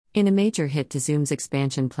In a major hit to Zoom's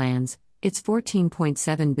expansion plans, its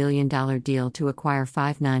 $14.7 billion deal to acquire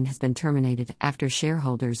Five9 has been terminated after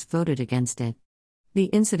shareholders voted against it.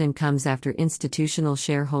 The incident comes after Institutional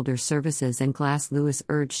Shareholder Services and Glass Lewis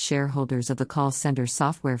urged shareholders of the call center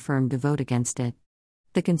software firm to vote against it.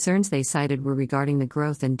 The concerns they cited were regarding the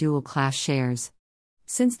growth in dual-class shares.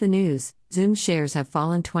 Since the news, Zoom shares have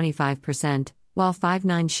fallen 25%, while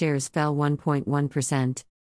Five9 shares fell 1.1%.